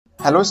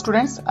Hello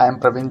students, I am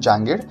Praveen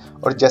Jangid.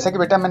 और जैसा कि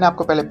बेटा मैंने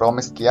आपको पहले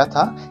प्रॉमिस किया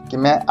था कि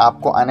मैं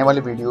आपको आने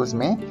वाले वीडियोस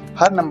में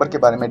हर नंबर के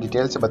बारे में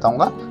डिटेल से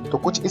बताऊंगा, तो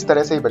कुछ इस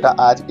तरह से ही बेटा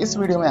आज इस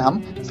वीडियो में हम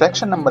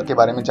फ्रैक्शन नंबर के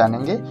बारे में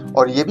जानेंगे।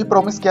 और ये भी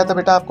प्रॉमिस किया था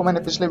बेटा आपको मैंने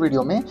पिछले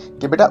वीडियो में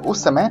कि बेटा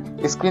उस समय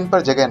स्क्रीन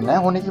पर जगह न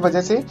होने की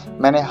वजह से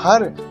मैंने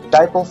हर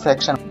टाइप ऑफ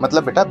फ्रैक्शन,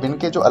 मतलब बेटा भिन्न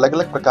के जो अलग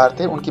अलग प्रकार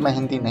थे उनकी मैं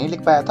हिंदी नहीं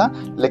लिख पाया था।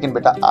 लेकिन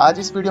बेटा आज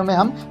इस वीडियो में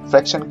हम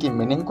फ्रैक्शन की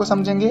मीनिंग को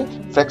समझेंगे,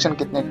 फ्रैक्शन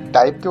कितने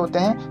टाइप के होते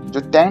हैं, जो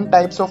 10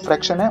 टाइप्स ऑफ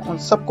फ्रैक्शन है उन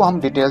सबको हम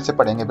डिटेल से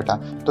पढ़ेंगे बेटा।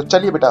 तो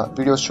चलिए बेटा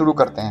वीडियो शुरू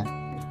करते हैं।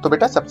 तो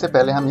बेटा सबसे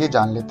पहले हम ये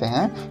जान लेते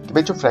हैं कि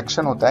भाई जो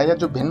फ्रैक्शन होता है या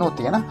जो भिन्न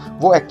होती है ना,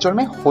 वो एक्चुअल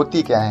में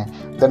होती क्या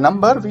है। The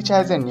number which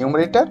has a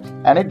numerator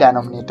and A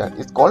denominator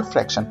is called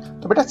fraction.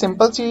 तो बेटा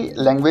सिंपल सी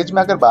लैंग्वेज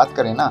में अगर बात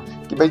करें ना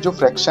कि भाई जो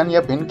फ्रैक्शन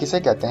या भिन्न किसे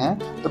कहते हैं,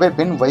 तो भाई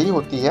भिन्न वही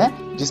होती है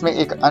जिसमें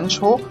एक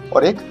अंश हो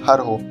और एक हर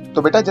हो।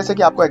 तो बेटा जैसे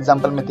कि आपको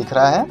एग्जांपल में दिख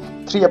रहा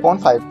है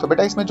 3/5, तो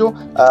बेटा इसमें जो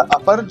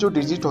अपर जो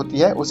डिजिट होती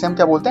है उसे हम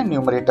क्या बोलते हैं,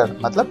 न्यूमरेटर,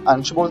 मतलब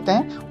अंश बोलते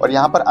हैं। और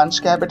यहाँ पर अंश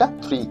क्या है बेटा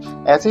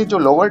 3। ऐसे ही जो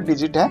लोअर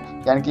डिजिट है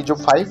यानी कि जो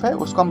 5 है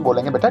उसको हम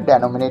बोलेंगे बेटा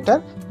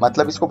डेनोमिनेटर,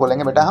 मतलब इसको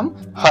बोलेंगे बेटा हम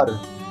हर।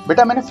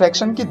 बेटा मैंने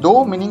फ्रैक्शन की 2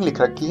 मीनिंग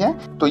लिख रखी है।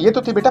 तो ये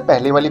तो थी बेटा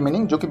पहले वाली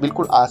मीनिंग जो कि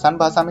बिल्कुल आसान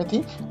भाषा में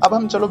थी। अब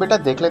हम चलो बेटा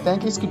देख लेते हैं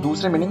कि इसकी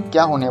दूसरी मीनिंग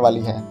क्या होने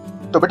वाली है।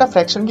 तो बेटा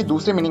फ्रैक्शन की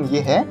दूसरी मीनिंग ये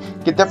है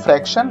कि the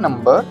fraction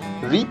number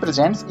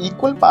represents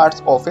equal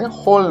parts of A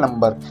whole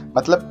number.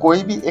 मतलब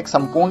कोई भी एक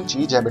संपूर्ण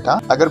चीज है बेटा,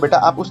 अगर बेटा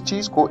आप उस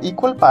चीज को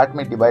इक्वल पार्ट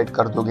में डिवाइड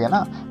कर दोगे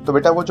ना, तो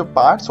बेटा वो जो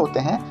पार्ट्स होते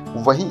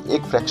हैं वही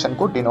एक फ्रैक्शन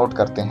को डिनोट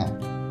करते हैं।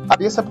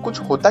 अब ये सब कुछ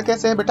होता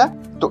कैसे है बेटा,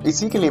 तो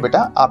इसी के लिए बेटा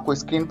आपको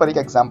स्क्रीन पर एक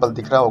एग्जांपल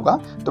दिख रहा होगा।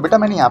 तो बेटा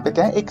मैंने यहाँ पे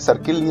क्या है, एक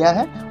सर्किल लिया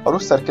है और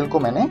उस सर्किल को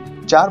मैंने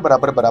 4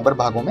 बराबर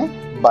भागों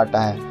में बांटा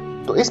है।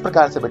 तो इस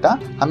प्रकार से बेटा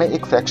हमें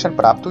एक फ्रैक्शन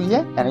प्राप्त हुई है,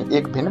 यानी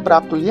एक भिन्न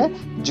प्राप्त हुई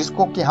है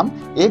जिसको कि हम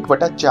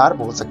 1/4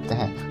 बोल सकते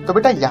हैं। तो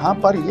बेटा यहाँ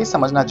पर ये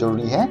समझना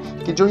जरूरी है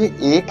कि जो ये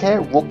 1 है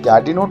वो क्या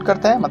डिनोट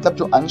करता है, मतलब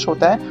जो अंश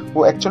होता है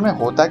वो एक्चुअल में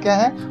होता क्या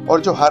है,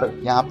 और जो हर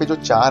यहाँ पे जो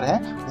 4 है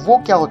वो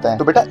क्या होता है।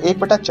 तो बेटा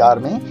 1/4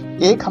 में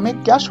 1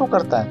 हमें क्या शो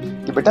करता है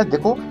कि बेटा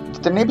देखो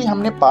जितने भी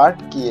हमने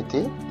पार्ट किए थे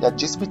या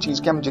जिस भी चीज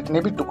के हम जितने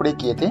भी टुकड़े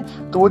किए थे,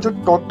 तो वो जो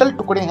टोटल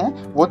टुकड़े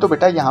हैं वो तो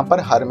बेटा यहाँ पर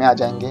हर में आ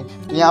जाएंगे।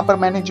 तो यहाँ पर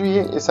मैंने जो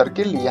ये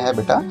सर्किल लिया है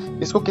बेटा,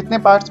 इसको कितने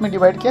पार्ट्स में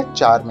डिवाइड किया,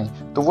 4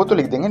 में, तो वो तो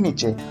लिख देंगे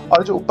नीचे।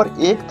 और जो ऊपर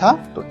 1 था,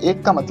 तो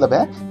 1 का मतलब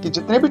है कि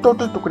जितने भी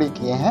टोटल टुकड़े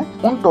किए हैं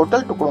उन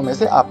टोटल टुकड़ों में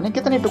से आपने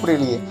कितने टुकड़े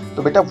लिए,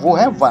 तो बेटा वो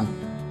है 1।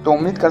 तो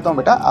उम्मीद करता हूँ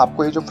बेटा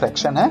आपको ये जो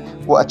फ्रैक्शन है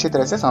वो अच्छी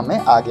तरह से समझ में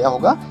आ गया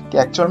होगा कि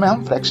एक्चुअल में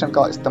हम फ्रैक्शन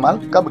का इस्तेमाल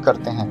कब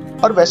करते हैं।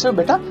 और वैसे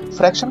बेटा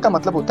फ्रैक्शन का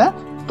मतलब होता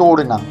है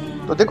तोड़ना।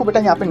 तो देखो बेटा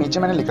यहाँ पे नीचे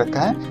मैंने लिख रखा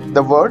है, the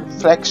word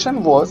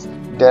fraction was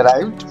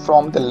derived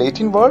from the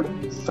Latin word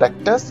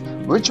fractus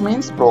which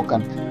means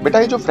broken। बेटा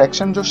ये जो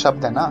फ्रैक्शन जो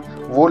शब्द है ना,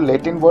 वो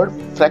लेटिन वर्ड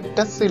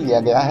फ्रैक्टस से लिया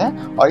गया है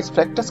और इस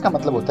फ्रैक्टस का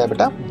मतलब होता है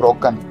बेटा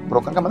ब्रोकन।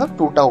 ब्रोकन का मतलब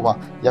टूटा हुआ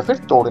या फिर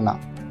तोड़ना।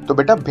 तो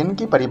बेटा भिन्न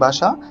की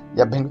परिभाषा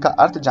या भिन्न का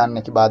अर्थ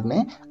जानने के बाद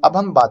में अब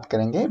हम बात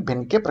करेंगे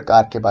भिन्न के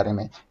प्रकार के बारे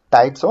में,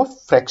 टाइप्स ऑफ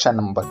फ्रैक्शन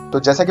नंबर। तो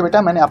जैसा कि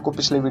बेटा मैंने आपको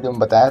पिछले वीडियो में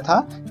बताया था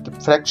कि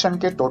फ्रैक्शन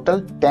के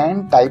टोटल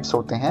 10 टाइप्स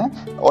होते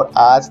हैं और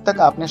आज तक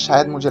आपने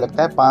शायद मुझे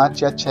लगता है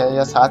 5 या 6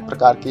 या 7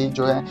 प्रकार के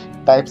जो है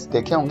टाइप्स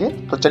देखे होंगे।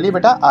 तो चलिए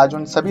बेटा आज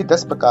उन सभी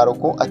 10 प्रकारों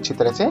को अच्छी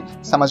तरह से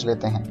समझ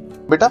लेते हैं।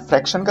 बेटा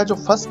फ्रैक्शन का जो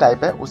फर्स्ट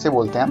टाइप है उसे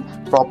बोलते हैं हम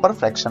प्रॉपर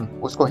फ्रैक्शन।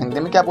 उसको हिंदी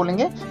में क्या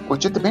बोलेंगे,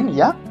 उचित भिन्न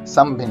या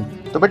सम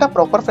भिन्न। तो बेटा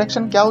प्रॉपर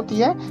फ्रैक्शन क्या होती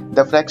है,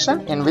 the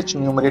fraction in which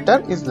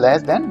numerator is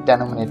less than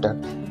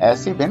denominator.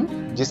 ऐसी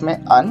भिन्न जिसमें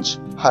अंश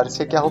हर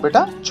से क्या हो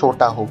बेटा,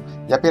 छोटा हो।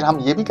 या फिर हम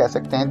ये भी कह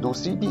सकते हैं,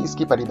 दूसरी भी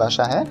इसकी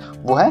परिभाषा है,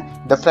 वो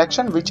है the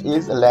fraction which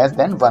is less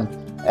than 1।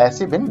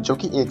 ऐसी भिन्न जो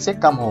कि 1 से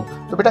कम हो।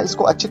 तो बेटा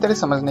इसको अच्छी तरह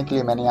समझने के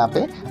लिए मैंने यहाँ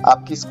पे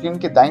आपकी स्क्रीन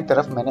के दाईं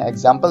तरफ मैंने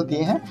एग्जाम्पल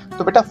दिए हैं।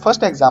 तो बेटा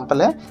फर्स्ट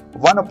एग्जाम्पल है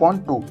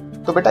 1/2।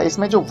 तो बेटा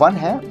इसमें जो 1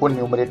 है वो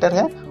न्यूमरेटर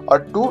है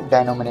और 2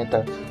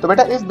 डेनोमिनेटर। तो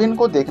बेटा इस भिन्न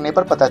को देखने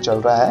पर पता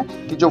चल रहा है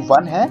कि जो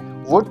 1 है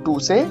वो 2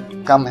 से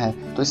कम है,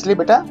 तो इसलिए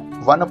बेटा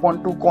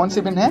 1/2 कौन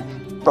सी भिन्न है,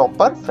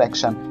 प्रॉपर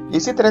फ्रैक्शन।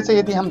 इसी तरह से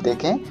यदि हम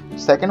देखें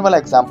सेकंड वाला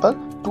एग्जांपल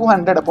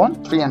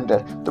 200/300,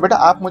 तो बेटा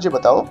आप मुझे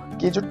बताओ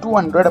कि जो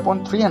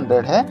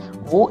 200/300 है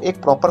वो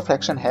एक प्रॉपर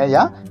फ्रैक्शन है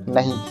या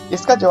नहीं।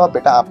 इसका जवाब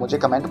बेटा आप मुझे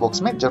कमेंट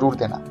बॉक्स में जरूर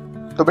देना।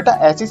 तो बेटा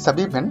ऐसी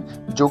सभी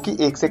भिन्न जो कि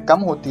 1 से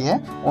कम होती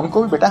है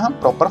उनको भी बेटा हम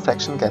प्रॉपर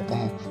फ्रैक्शन कहते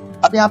हैं।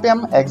 अब यहाँ पे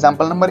हम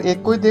एग्जाम्पल नंबर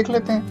 1 को ही देख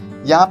लेते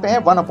हैं। यहाँ पे है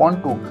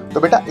 1/2। तो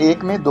बेटा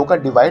 1 में 2 का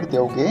डिवाइड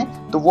दोगे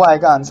तो वो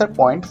आएगा आंसर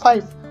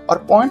 0.5,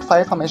 और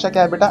 0.5 हमेशा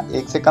क्या है बेटा,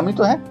 1 से कम ही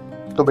तो है।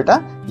 तो बेटा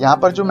यहाँ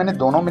पर जो मैंने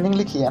दोनों मीनिंग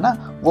लिखी है ना,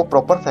 वो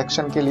प्रॉपर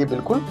फ्रैक्शन के लिए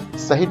बिल्कुल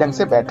सही ढंग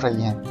से बैठ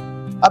रही है।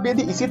 अब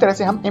यदि इसी तरह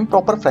से हम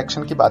इम्प्रॉपर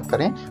फ्रैक्शन की बात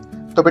करें,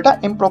 तो बेटा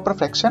इम्प्रॉपर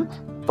फ्रैक्शन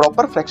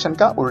प्रॉपर फ्रैक्शन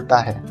का उल्टा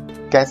है।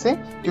 कैसे,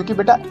 क्योंकि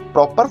बेटा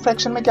प्रॉपर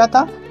फ्रैक्शन में क्या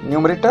था,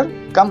 न्यूमरेटर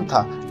कम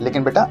था,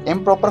 लेकिन बेटा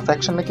इम्प्रॉपर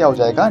फ्रैक्शन में क्या हो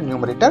जाएगा,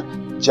 न्यूमरेटर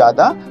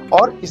ज्यादा,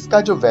 और इसका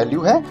जो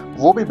वैल्यू है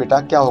वो भी बेटा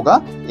क्या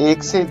होगा,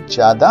 1 से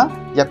ज्यादा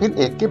या फिर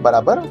 1 के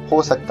बराबर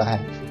हो सकता है।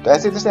 तो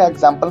ऐसे जैसे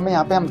एग्जांपल में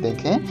यहाँ पे हम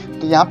देखें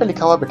तो यहाँ पे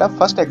लिखा हुआ बेटा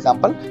फर्स्ट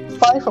एग्जांपल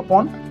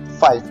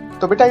 5/5।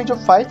 तो बेटा ये जो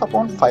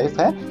 5/5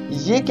 है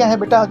ये क्या है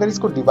बेटा, अगर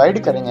इसको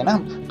डिवाइड करेंगे ना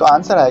तो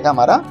आंसर आएगा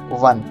हमारा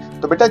 1।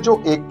 तो बेटा जो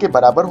 1 के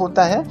बराबर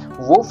होता है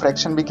वो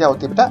फ्रैक्शन भी क्या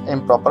होती है बेटा,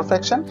 इम्प्रॉपर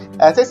फ्रैक्शन।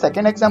 ऐसे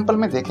सेकेंड एग्जाम्पल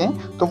में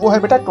देखें तो वो है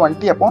बेटा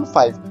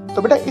 20/5।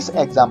 तो बेटा इस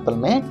एग्जाम्पल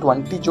में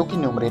 20 जो कि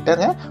न्यूमरेटर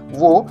है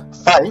वो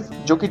 5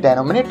 जो कि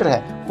डेनोमिनेटर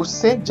है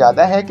उससे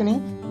ज्यादा है कि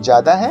नहीं,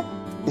 ज्यादा है,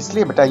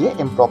 इसलिए बेटा ये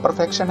इम्प्रॉपर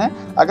फ्रैक्शन है।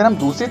 अगर हम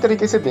दूसरी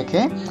तरीके से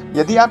देखें,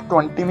 यदि आप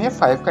 20 में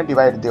 5 का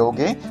डिवाइड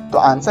दोगे तो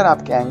आंसर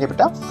आपके आएंगे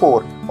बेटा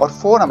 4, और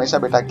 4 हमेशा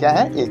बेटा क्या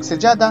है, 1 से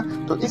ज्यादा।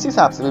 तो इस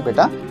हिसाब से भी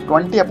बेटा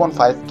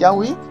 20/5 क्या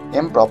हुई,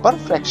 इम्प्रॉपर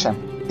फ्रैक्शन।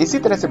 इसी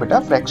तरह से बेटा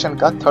फ्रैक्शन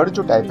का थर्ड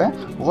जो टाइप है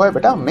वो है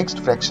बेटा मिक्स्ड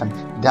फ्रैक्शन।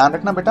 ध्यान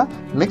रखना बेटा,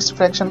 मिक्स्ड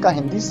फ्रैक्शन का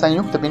हिंदी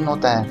संयुक्त भिन्न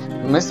होता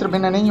है, मिश्र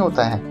भिन्न नहीं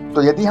होता है।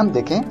 तो यदि हम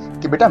देखें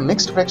कि बेटा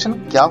मिक्स्ड फ्रैक्शन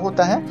क्या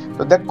होता है,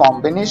 तो the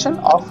combination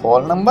of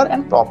whole number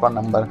and proper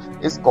number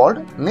is called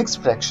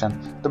mixed fraction.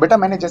 तो बेटा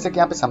मैंने जैसे कि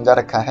यहाँ पे समझा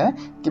रखा है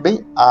कि भाई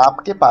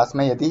आपके पास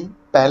में यदि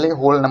पहले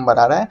होल नंबर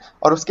आ रहा है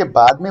और उसके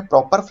बाद में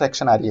प्रॉपर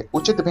फ्रैक्शन आ रही है,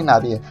 उचित भिन्न आ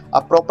रही है।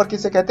 अब प्रॉपर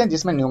किसे कहते हैं,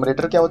 जिसमें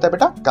न्यूमरेटर क्या होता है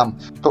बेटा, कम।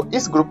 तो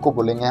इस ग्रुप को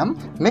बोलेंगे हम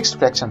मिक्स्ड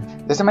फ्रैक्शन।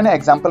 जैसे मैंने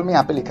एग्जांपल में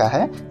यहाँ पे लिखा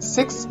है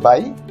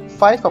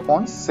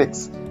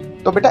 6/5/6।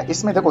 तो बेटा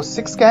इसमें देखो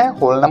 6 क्या है,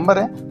 होल नंबर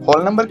है।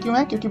 होल नंबर क्यों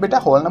है, क्योंकि बेटा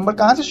होल नंबर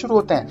कहाँ से शुरू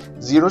होते हैं,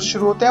 0 से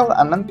शुरू होते हैं और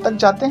अनंत तक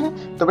जाते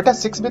हैं। तो बेटा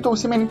 6 भी तो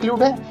उसी में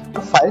इंक्लूड है।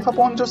 तो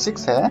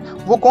 5/6 है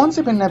वो कौन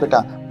सी भिन्न है बेटा,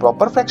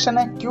 प्रॉपर फ्रैक्शन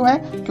है। क्यों है,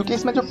 क्योंकि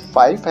इसमें जो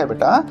 5 है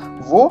बेटा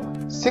वो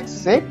 6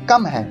 से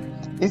कम है।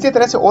 इसी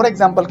तरह से और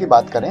एग्जाम्पल की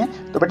बात करें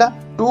तो बेटा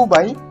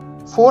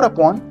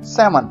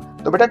 2/4/7।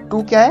 तो बेटा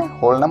 2 क्या है,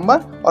 होल नंबर,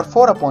 और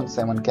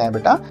 4/7 क्या है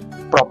बेटा,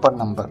 प्रॉपर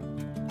नंबर।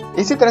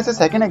 इसी तरह से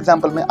सेकंड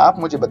एग्जांपल में आप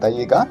मुझे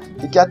बताइएगा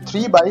कि क्या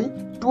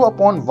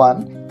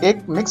 3/2/1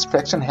 एक मिक्स्ड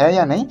फ्रैक्शन है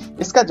या नहीं।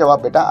 इसका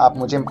जवाब बेटा आप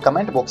मुझे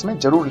कमेंट बॉक्स में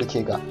जरूर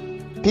लिखिएगा।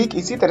 ठीक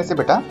इसी तरह से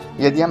बेटा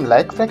यदि हम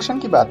लाइक फ्रैक्शन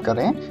की बात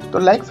करें तो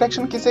लाइक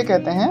फ्रैक्शन किसे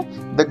कहते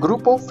हैं, the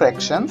group of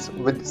fractions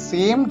with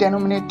same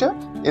denominator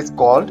is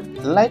called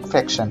like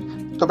fraction.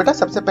 तो बेटा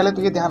सबसे पहले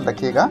तो ये ध्यान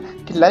रखिएगा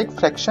कि लाइक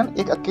फ्रैक्शन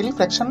एक अकेली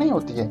फ्रैक्शन नहीं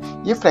होती है,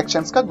 ये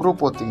फ्रैक्शंस का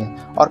ग्रुप होती है।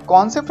 और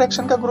कौन से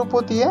फ्रैक्शन का ग्रुप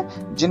होती है,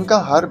 जिनका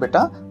हर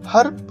बेटा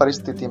हर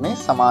परिस्थिति में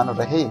समान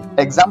रहे।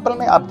 एग्जाम्पल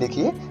में आप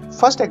देखिए,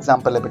 फर्स्ट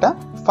एग्जाम्पल है बेटा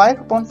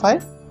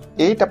 5/5,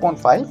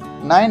 8/5,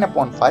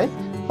 9/5,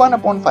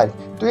 1/5।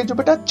 तो ये जो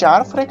बेटा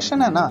 4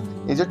 फ्रैक्शन है ना,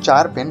 ये जो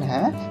 4 भिन्न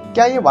है,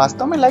 क्या ये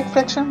वास्तव में लाइक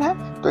फ्रैक्शन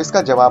है। तो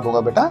इसका जवाब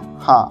होगा बेटा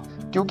हाँ,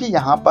 क्योंकि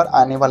यहाँ पर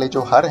आने वाले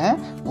जो हर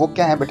हैं वो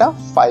क्या है बेटा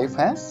 5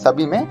 हैं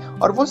सभी में,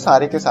 और वो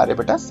सारे के सारे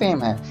बेटा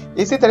सेम हैं।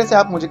 इसी तरह से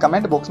आप मुझे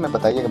कमेंट बॉक्स में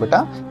बताइएगा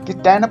बेटा कि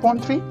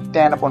 10/3,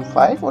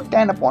 10/5 और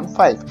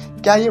 10/5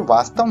 क्या ये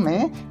वास्तव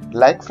में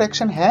लाइक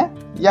फ्रैक्शन है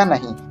या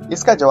नहीं।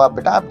 इसका जवाब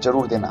बेटा आप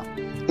जरूर देना।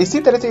 इसी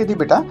तरह से यदि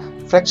बेटा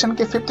फ्रैक्शन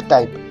के फिफ्थ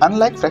टाइप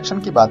अनलाइक फ्रैक्शन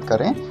की बात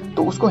करें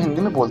तो उसको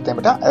हिंदी में बोलते हैं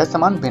बेटा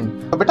असमान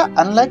भिन्न। तो बेटा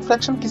अनलाइक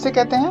फ्रैक्शन किसे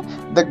कहते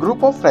हैं, the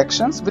group of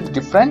fractions with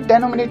different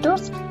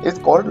denominators is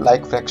called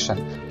like fraction.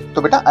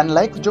 तो बेटा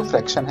अनलाइक जो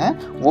फ्रैक्शन है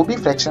वो भी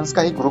फ्रैक्शंस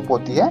का ही ग्रुप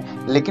होती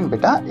है, लेकिन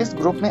बेटा इस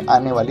ग्रुप में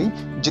आने वाली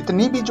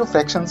जितनी भी जो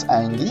फ्रैक्शंस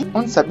आएंगी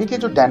उन सभी के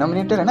जो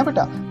डेनोमिनेटर है ना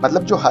बेटा,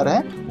 मतलब जो हर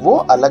है वो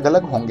अलग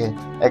अलग होंगे।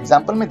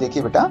 एग्जाम्पल में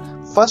देखिए बेटा,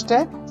 फर्स्ट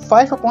है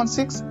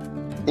 5/6,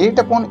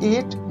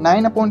 8/8,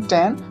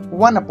 9/10,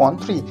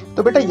 1/3।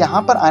 तो बेटा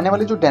यहाँ पर आने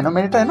वाले जो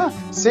डेनोमिनेटर है ना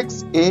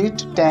 6,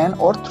 8, 10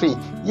 और 3,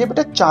 ये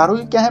बेटा चारों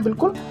ही क्या है,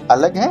 बिल्कुल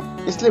अलग है।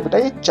 इसलिए बेटा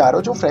ये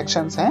चारों जो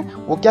फ्रैक्शंस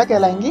हैं वो क्या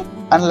कहलाएंगी,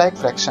 अनलाइक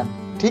फ्रैक्शन।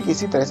 ठीक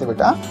इसी तरह से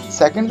बेटा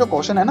सेकंड जो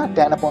क्वेश्चन है ना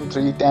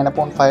 10/3,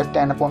 10/5,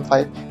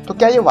 10/5, तो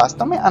क्या ये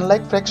वास्तव में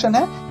अनलाइक फ्रैक्शन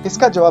है।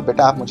 इसका जवाब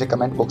बेटा आप मुझे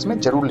कमेंट बॉक्स में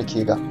जरूर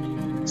लिखिएगा।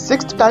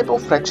 सिक्स्थ टाइप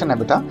ऑफ फ्रैक्शन है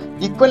बेटा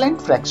इक्विवेलेंट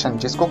फ्रैक्शन,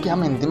 जिसको कि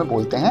हम हिंदी में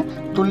बोलते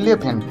हैं तुल्य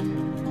भिन्न।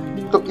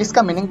 तो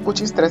इसका मीनिंग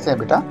कुछ इस तरह से है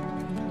बेटा,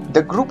 the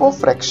group of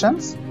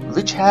fractions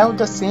which have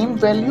the same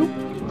value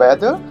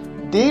whether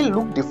they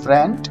look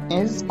different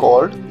is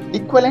called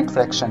equivalent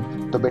fraction.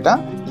 तो बेटा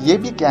ये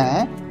भी क्या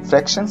है,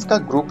 फ्रैक्शंस का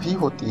ग्रुप ही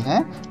होती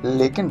हैं,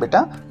 लेकिन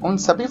बेटा उन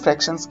सभी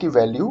फ्रैक्शंस की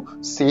वैल्यू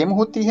सेम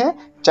होती है,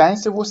 चाहे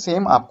से वो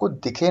सेम आपको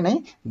दिखे नहीं,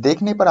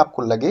 देखने पर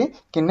आपको लगे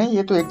कि नहीं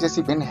ये तो एक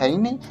जैसी भिन्न है ही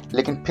नहीं,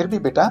 लेकिन फिर भी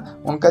बेटा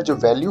उनका जो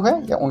वैल्यू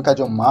है या उनका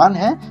जो मान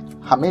है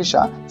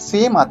हमेशा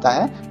सेम आता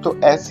है। तो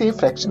ऐसे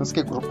फ्रैक्शंस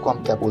के ग्रुप को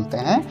हम क्या बोलते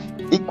हैं,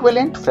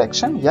 इक्विवेलेंट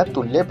फ्रैक्शन या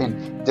तुल्य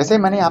भिन्न। जैसे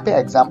मैंने यहाँ पे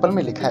एग्जाम्पल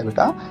में लिखा है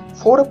बेटा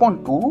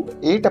 4/2,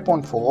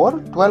 8/4,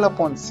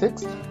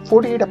 12/6,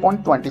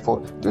 48/24।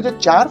 तो जो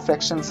 4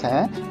 फ्रैक्शंस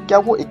हैं क्या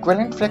वो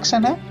इक्विवेलेंट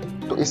फ्रैक्शन है।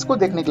 तो इसको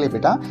देखने के लिए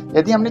बेटा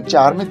यदि हमने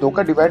 4 में 2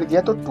 का डिवाइड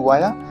दिया तो 2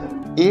 आया,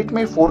 8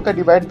 में 4 का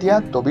डिवाइड दिया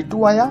तो भी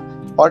 2 आया,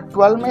 और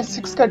 12 में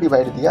 6 का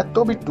डिवाइड दिया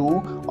तो भी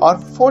 2, और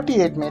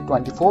 48 में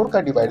 24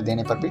 का डिवाइड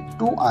देने पर भी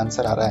 2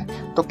 आंसर आ रहा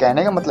है। तो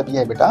कहने का मतलब ये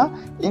है बेटा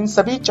इन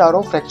सभी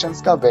चारों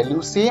फ्रैक्शंस का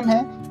वैल्यू सेम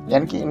है,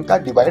 यानी कि इनका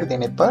डिवाइड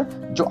देने पर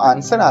जो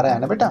आंसर आ रहा है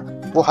ना बेटा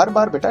वो हर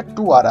बार बेटा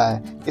 2 आ रहा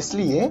है।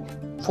 इसलिए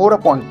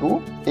 4/2,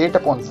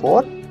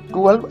 8/4,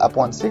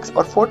 12/6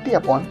 और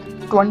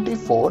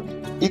 40/24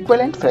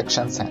 इक्विवेलेंट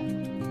फ्रैक्शंस हैं।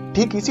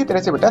 ठीक इसी तरह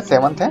से बेटा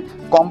सेवंथ है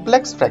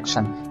कॉम्प्लेक्स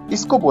फ्रैक्शन,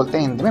 इसको बोलते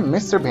हैं हिंदी में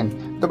मिश्र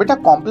भिन्न। तो बेटा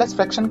कॉम्प्लेक्स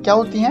फ्रैक्शन क्या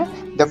होती है,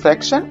 the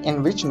fraction in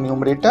which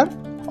numerator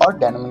और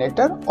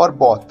डेनोमिनेटर और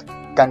both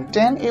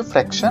contain a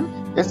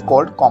fraction is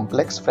called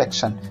complex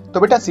fraction. तो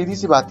बेटा सीधी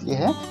सी बात यह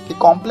है कि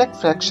कॉम्प्लेक्स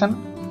फ्रैक्शन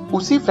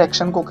उसी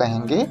फ्रैक्शन को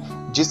कहेंगे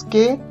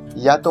जिसके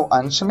या तो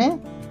अंश में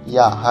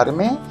या हर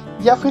में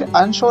या फिर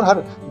अंश और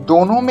हर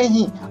दोनों में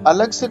ही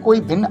अलग से कोई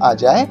भिन्न आ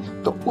जाए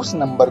तो उस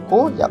नंबर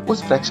को या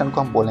उस फ्रैक्शन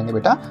को हम बोलेंगे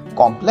बेटा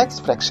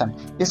कॉम्प्लेक्स फ्रैक्शन।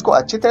 इसको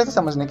अच्छी तरह से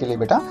समझने के लिए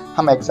बेटा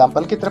हम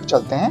एग्जाम्पल की तरफ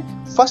चलते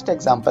हैं। फर्स्ट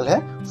एग्जाम्पल है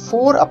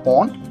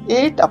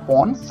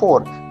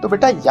 4/8/4। तो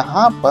बेटा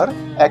यहाँ पर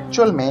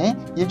एक्चुअल में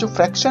ये जो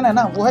फ्रैक्शन है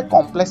ना वो है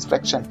कॉम्प्लेक्स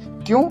फ्रैक्शन।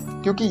 क्यों?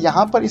 क्योंकि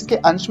यहाँ पर इसके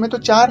अंश में तो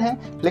 4 है,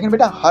 लेकिन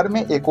बेटा हर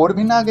में एक और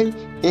भिन्न आ गई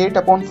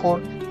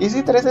 8/4।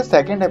 इसी तरह से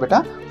सेकंड है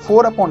बेटा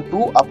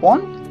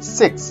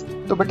 4/2/6।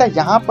 तो बेटा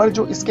यहाँ पर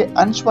जो इसके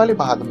अंश वाले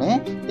भाग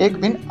में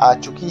एक भिन्न आ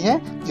चुकी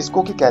है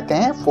जिसको कि कहते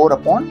हैं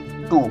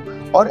 4/2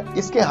 और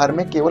इसके हर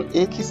में केवल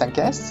एक ही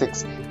संख्या है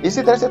 6।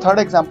 इसी तरह से थर्ड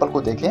एग्जांपल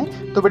को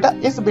देखें तो बेटा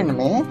इस भिन्न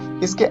में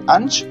इसके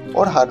अंश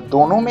और हर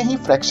दोनों में ही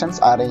फ्रैक्शंस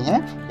आ रही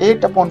हैं।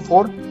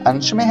 8/4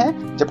 अंश में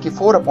है जबकि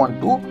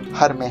 4/2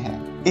 हर में है।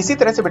 इसी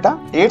तरह से बेटा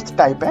 8th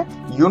टाइप है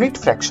यूनिट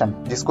फ्रैक्शन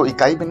जिसको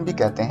इकाई भिन्न भी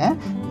कहते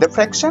हैं। The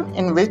fraction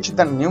in which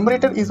the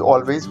numerator is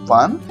always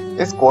 1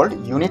 is called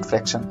unit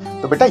fraction.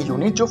 तो बेटा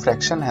यूनिट जो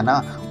फ्रैक्शन है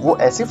ना वो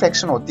ऐसी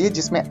फ्रैक्शन होती है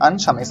जिसमें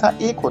अंश हमेशा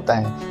एक होता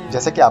है,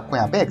 जैसे कि आपको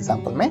यहाँ पे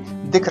एग्जाम्पल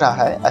में दिख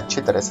रहा है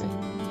अच्छी तरह से।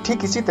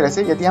 ठीक इसी तरह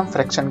से यदि हम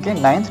फ्रैक्शन के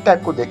 9th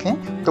टाइप को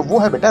देखें तो वो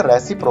है बेटा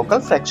रेसिप्रोकल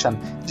फ्रैक्शन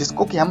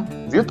जिसको कि हम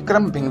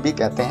व्युत्क्रम भिन्न भी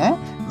कहते हैं।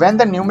 When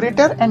the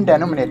numerator and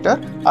denominator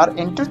are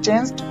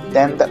interchanged,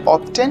 then the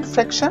obtained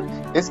fraction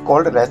is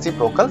called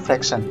reciprocal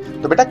fraction।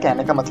 तो बेटा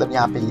कहने का मतलब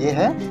यहाँ पे ये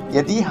है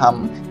यदि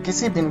हम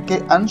किसी भिन्न के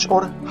अंश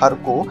और हर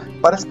को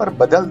परस्पर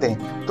बदल दें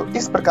तो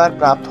इस प्रकार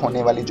प्राप्त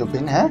होने वाली जो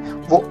भिन्न है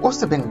वो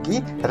उस भिन्न की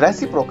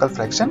रेसिप्रोकल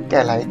फ्रैक्शन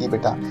कहलाएगी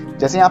बेटा।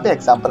 जैसे यहाँ पे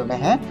एग्जाम्पल में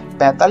है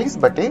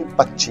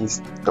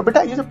 45/25। तो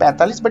बेटा ये जो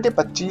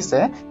 45/25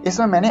 है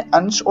इसमें मैंने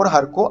अंश और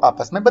हर को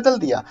आपस में बदल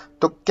दिया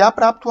तो क्या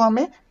प्राप्त हुआ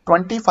हमें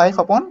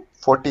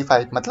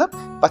 25/45 मतलब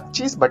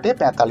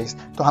 25/45।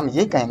 तो हम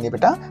ये कहेंगे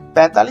बेटा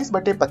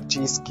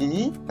 45/25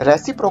 की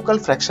रेसिप्रोकल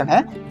फ्रैक्शन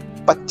है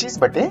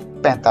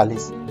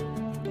 25/45।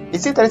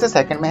 इसी तरह से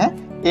सेकंड में है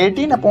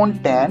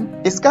 18/10।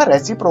 इसका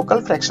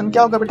रेसिप्रोकल फ्रैक्शन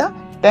क्या होगा बेटा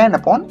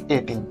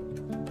 10/18।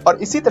 और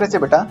इसी तरह से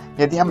बेटा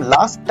यदि हम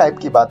लास्ट टाइप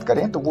की बात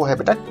करें तो वो है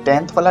बेटा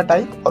 10th वाला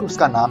टाइप और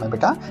उसका नाम है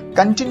बेटा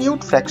कंटिन्यूड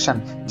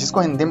फ्रैक्शन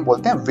जिसको हिंदी में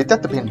बोलते हैं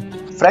वितत भिन्न।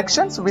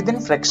 Fractions with in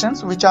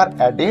fractions which are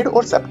added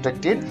और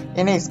subtracted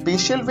in A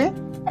special way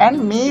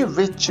and may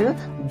which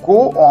go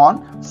on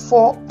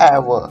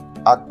forever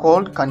are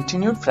called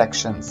continued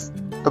fractions।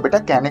 तो बेटा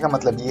कहने का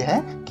मतलब ये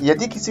है कि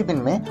यदि किसी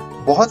भिन्न में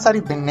बहुत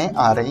सारी भिन्नें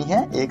आ रही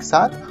हैं एक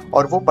साथ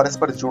और वो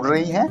परस्पर जुड़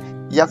रही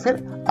हैं या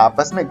फिर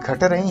आपस में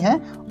घट रही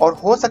हैं और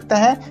हो सकता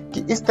है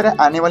कि इस तरह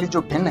आने वाली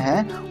जो भिन्न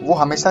है वो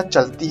हमेशा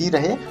चलती ही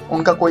रहे,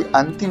 उनका कोई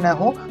अंत ही न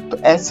हो, तो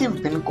ऐसी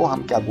भिन्न को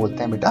हम क्या बोलते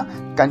हैं बेटा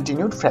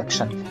कंटिन्यूड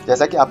फ्रैक्शन।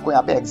 जैसा कि आपको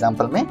यहाँ पे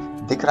एग्जाम्पल में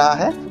दिख रहा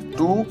है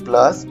 2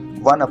 +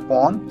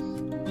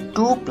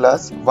 1/2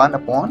 +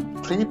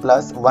 1/3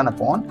 +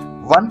 1/1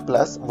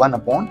 +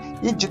 1/,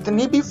 ये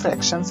जितनी भी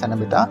फ्रैक्शंस है ना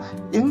बेटा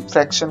इन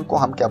फ्रैक्शन को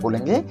हम क्या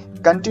बोलेंगे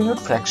कंटिन्यूड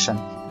फ्रैक्शन।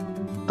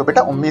 तो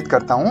बेटा उम्मीद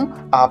करता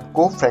हूँ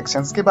आपको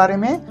फ्रैक्शंस के बारे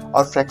में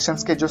और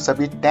फ्रैक्शंस के जो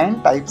सभी 10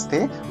 टाइप्स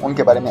थे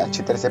उनके बारे में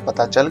अच्छी तरह से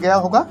पता चल गया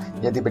होगा।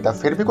 यदि बेटा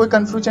फिर भी कोई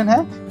कंफ्यूजन है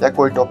या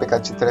कोई टॉपिक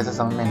अच्छी तरह से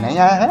समझ में नहीं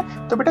आया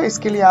है तो बेटा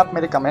इसके लिए आप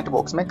मेरे कमेंट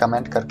बॉक्स में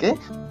कमेंट करके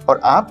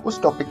और आप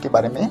उस टॉपिक के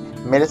बारे में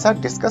मेरे साथ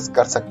डिस्कस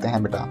कर सकते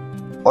हैं बेटा।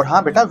 और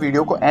हाँ बेटा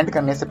वीडियो को एंड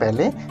करने से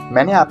पहले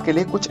मैंने आपके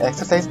लिए कुछ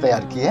एक्सरसाइज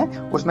तैयार की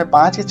है, उसमें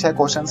 5 या 6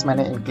 क्वेश्चंस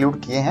मैंने इंक्लूड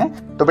किए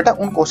हैं। तो बेटा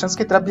उन क्वेश्चंस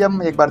की तरफ भी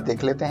हम एक बार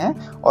देख लेते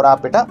हैं और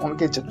आप बेटा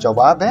उनके जो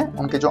जवाब है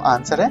उनके जो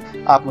आंसर है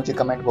आप मुझे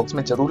कमेंट बॉक्स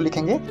में जरूर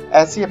लिखेंगे,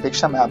 ऐसी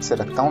अपेक्षा मैं आपसे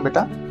रखता हूँ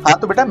बेटा। हाँ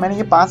तो बेटा मैंने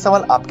ये 5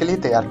 सवाल आपके लिए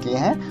तैयार किए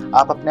हैं,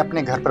 आप अपने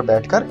अपने घर पर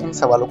बैठकर इन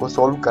सवालों को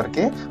सोल्व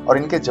करके और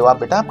इनके जवाब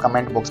बेटा आप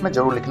कमेंट बॉक्स में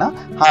जरूर लिखना।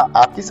 हाँ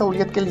आपकी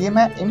सहूलियत के लिए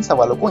मैं इन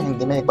सवालों को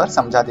हिंदी में एक बार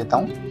समझा देता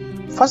हूँ।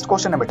 फर्स्ट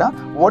क्वेश्चन है बेटा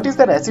what is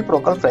the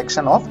reciprocal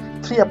fraction of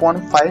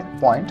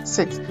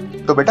 3/5.6।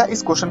 तो बेटा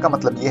इस क्वेश्चन का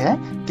मतलब ये है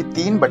कि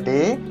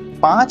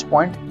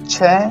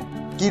 3/5.6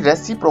 की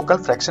रेसिप्रोकल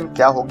फ्रैक्शन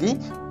क्या होगी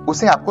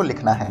उसे आपको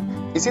लिखना है।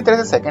 इसी तरह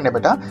से सेकंड है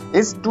बेटा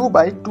is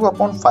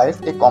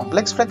 2/2/5 a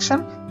complex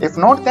fraction, if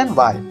not then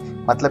why.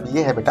 मतलब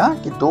ये है बेटा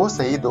कि 2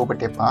 सही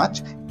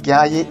 2/5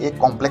 क्या ये एक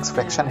कॉम्प्लेक्स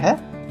फ्रैक्शन है,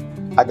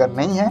 अगर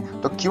नहीं है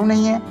तो क्यों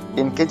नहीं है,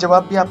 इनके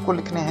जवाब भी आपको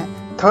लिखने हैं।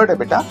 थर्ड है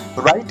बेटा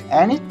right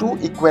any 2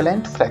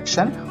 equivalent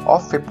fraction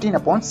of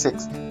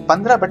 15/6।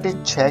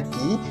 15/6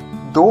 की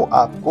 2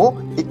 आपको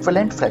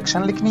इक्विवेलेंट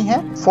फ्रैक्शन लिखनी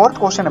है। फोर्थ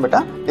क्वेश्चन है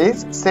बेटा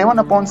इज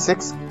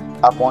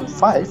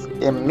 7/6/5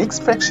 ए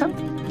मिक्स्ड फ्रैक्शन,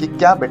 कि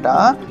क्या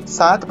बेटा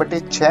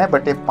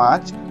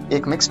 7/6/5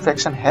 एक मिक्स्ड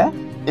फ्रैक्शन है।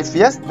 इफ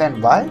यस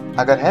देन व्हाई,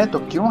 अगर है तो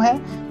क्यों है।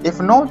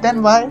 इफ नो देन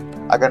व्हाई,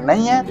 अगर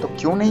नहीं है तो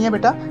क्यों नहीं है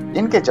बेटा,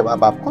 इनके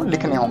जवाब आपको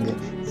लिखने होंगे।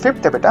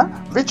 फिफ्थ है बेटा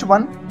विच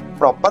वन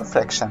प्रॉपर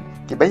फ्रैक्शन,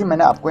 कि भाई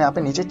मैंने आपको यहाँ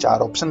पे नीचे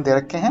 4 ऑप्शन दे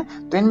रखे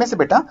हैं तो इनमें से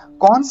बेटा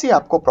कौन सी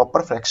आपको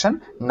प्रॉपर फ्रैक्शन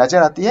नजर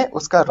आती है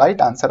उसका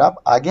राइट आंसर आप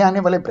आगे आने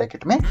वाले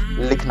ब्रैकेट में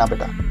लिखना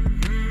बेटा।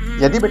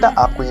 यदि बेटा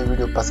आपको ये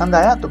वीडियो पसंद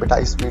आया तो बेटा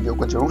इस वीडियो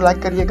को जरूर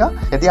लाइक करिएगा।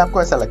 यदि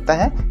आपको ऐसा लगता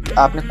है कि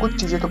आपने कुछ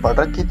चीज़ें तो पढ़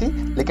रखी थी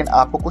लेकिन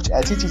आपको कुछ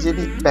ऐसी चीज़ें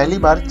भी पहली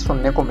बार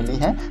सुनने को मिली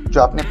हैं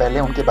जो आपने पहले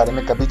उनके बारे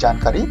में कभी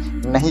जानकारी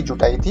नहीं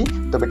जुटाई थी,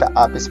 तो बेटा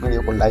आप इस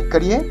वीडियो को लाइक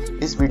करिए।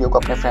 इस वीडियो को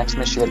अपने फ्रेंड्स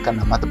में शेयर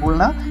करना मत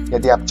भूलना।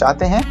 यदि आप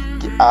चाहते हैं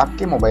कि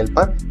आपके मोबाइल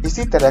पर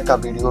इसी तरह का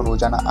वीडियो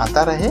रोजाना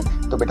आता रहे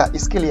तो बेटा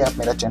इसके लिए आप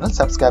मेरा चैनल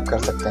सब्सक्राइब कर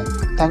सकते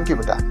हैं। थैंक यू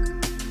बेटा।